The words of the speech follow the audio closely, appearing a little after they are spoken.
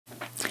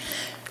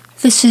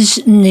This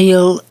is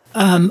Neil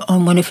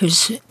on one of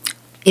his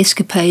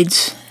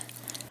escapades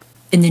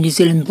in the New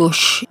Zealand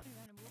bush.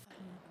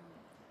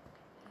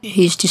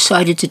 He's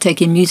decided to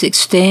take a music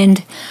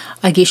stand.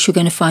 I guess you're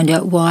going to find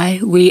out why.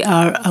 We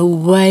are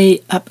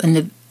away up in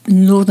the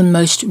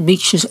northernmost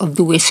reaches of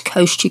the west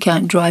coast. You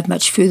can't drive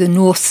much further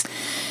north.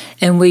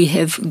 And we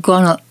have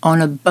gone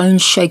on a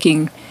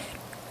bone-shaking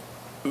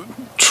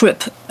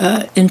trip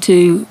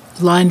into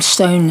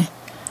limestone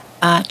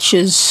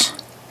arches.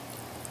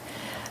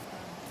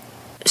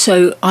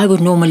 So I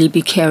would normally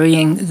be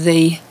carrying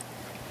the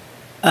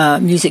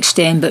music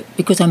stand, but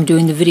because I'm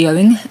doing the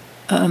videoing,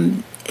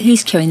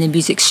 he's carrying the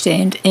music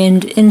stand,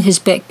 and in his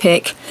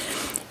backpack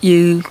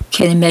you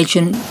can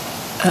imagine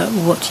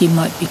what he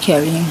might be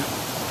carrying.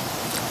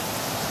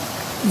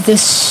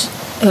 This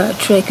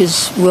track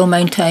is well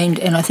maintained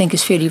and I think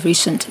is fairly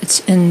recent.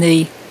 It's in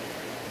the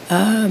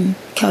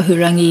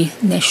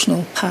Kahurangi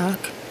National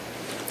Park.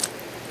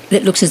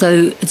 It looks as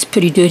though it's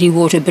pretty dirty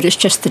water, but it's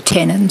just the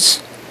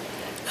tannins.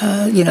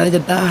 You know, the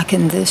bark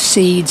and the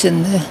seeds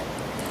and the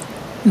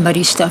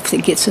muddy stuff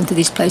that gets into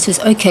these places.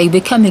 Okay,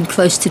 we're coming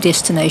close to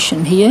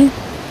destination here.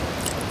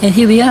 And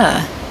here we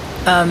are.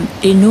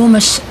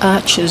 Enormous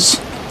arches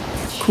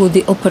called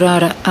the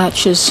Oparara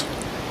arches.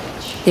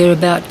 They're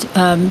about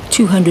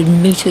 200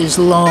 metres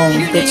long.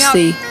 That's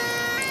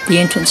the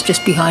entrance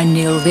just behind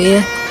Neil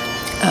there.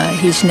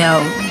 He's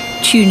now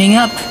tuning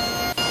up.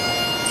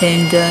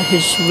 And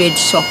his red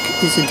sock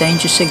is a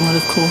danger signal,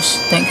 of course.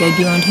 Don't go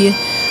beyond here.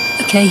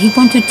 Okay, he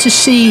wanted to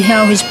see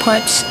how his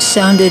pipes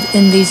sounded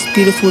in these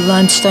beautiful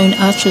limestone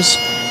arches.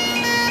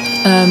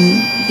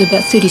 They're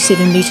about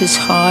 37 metres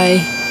high.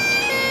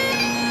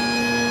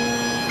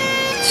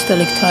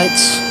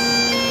 Stalactites.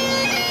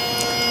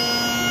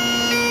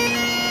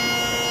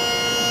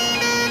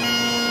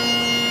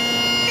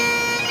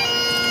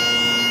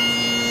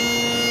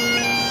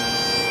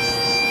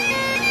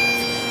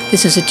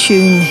 This is a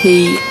tune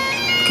he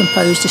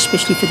composed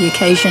especially for the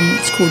occasion.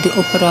 It's called the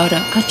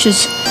Oparara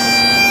Arches.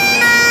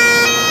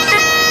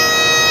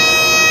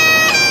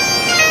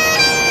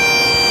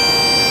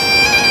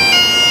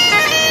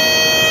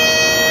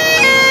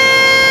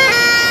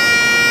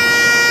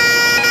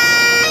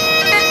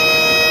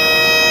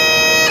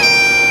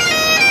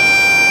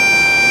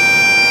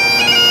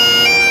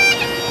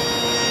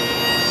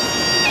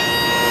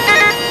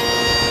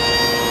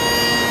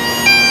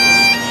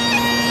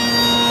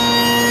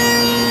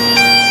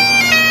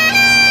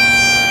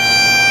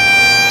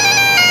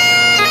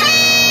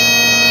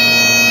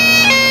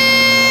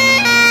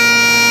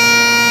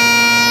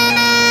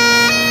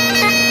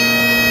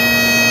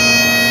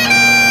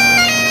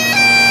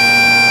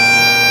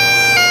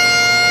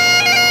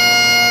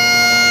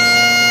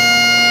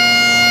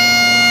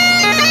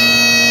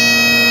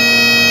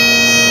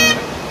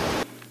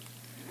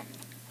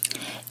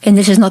 And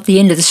this is not the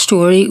end of the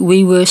story.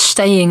 We were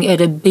staying at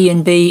a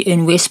B&B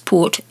in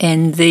Westport,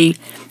 and the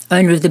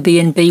owner of the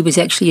B&B was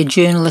actually a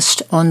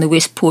journalist on the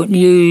Westport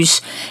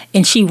News,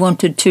 and she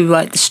wanted to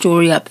write the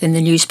story up in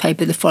the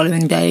newspaper the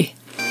following day.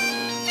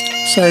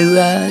 So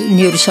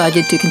Neil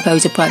decided to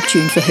compose a pipe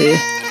tune for her.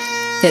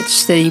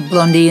 That's the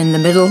blondie in the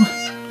middle.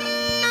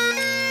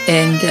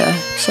 And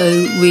so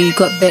we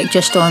got back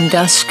just on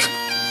dusk.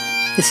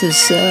 This is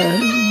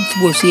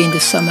towards the end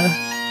of summer.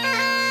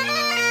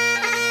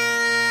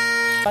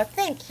 Oh,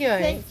 thank you.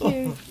 Thank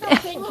you.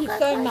 Thank you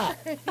so much.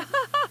 Thank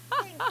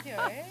you.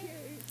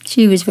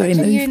 She was very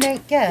moved. It's a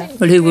unique gift.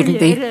 Well, who wouldn't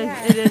be?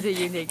 It is a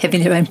unique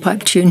having their own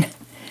pipe tune.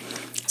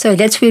 So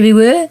that's where we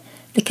were,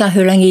 the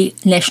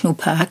Kahurangi National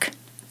Park.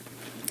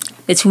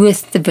 It's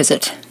worth the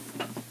visit.